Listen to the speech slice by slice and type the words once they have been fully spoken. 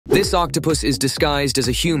This octopus is disguised as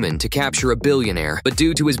a human to capture a billionaire, but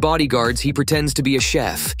due to his bodyguards, he pretends to be a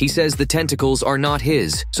chef. He says the tentacles are not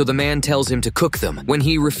his, so the man tells him to cook them. When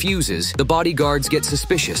he refuses, the bodyguards get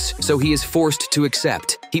suspicious, so he is forced to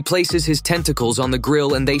accept. He places his tentacles on the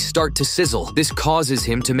grill and they start to sizzle. This causes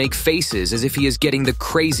him to make faces as if he is getting the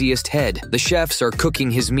craziest head. The chefs are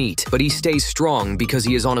cooking his meat, but he stays strong because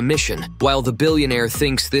he is on a mission. While the billionaire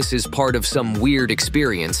thinks this is part of some weird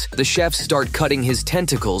experience, the chefs start cutting his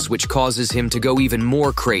tentacles, which causes him to go even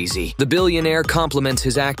more crazy. The billionaire compliments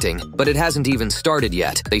his acting, but it hasn't even started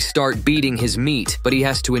yet. They start beating his meat, but he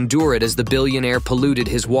has to endure it as the billionaire polluted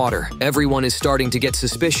his water. Everyone is starting to get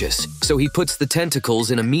suspicious, so he puts the tentacles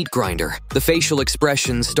in a meat grinder. The facial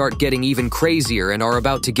expressions start getting even crazier and are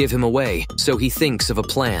about to give him away, so he thinks of a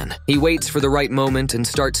plan. He waits for the right moment and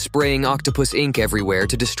starts spraying octopus ink everywhere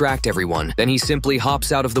to distract everyone. Then he simply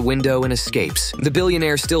hops out of the window and escapes. The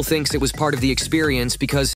billionaire still thinks it was part of the experience because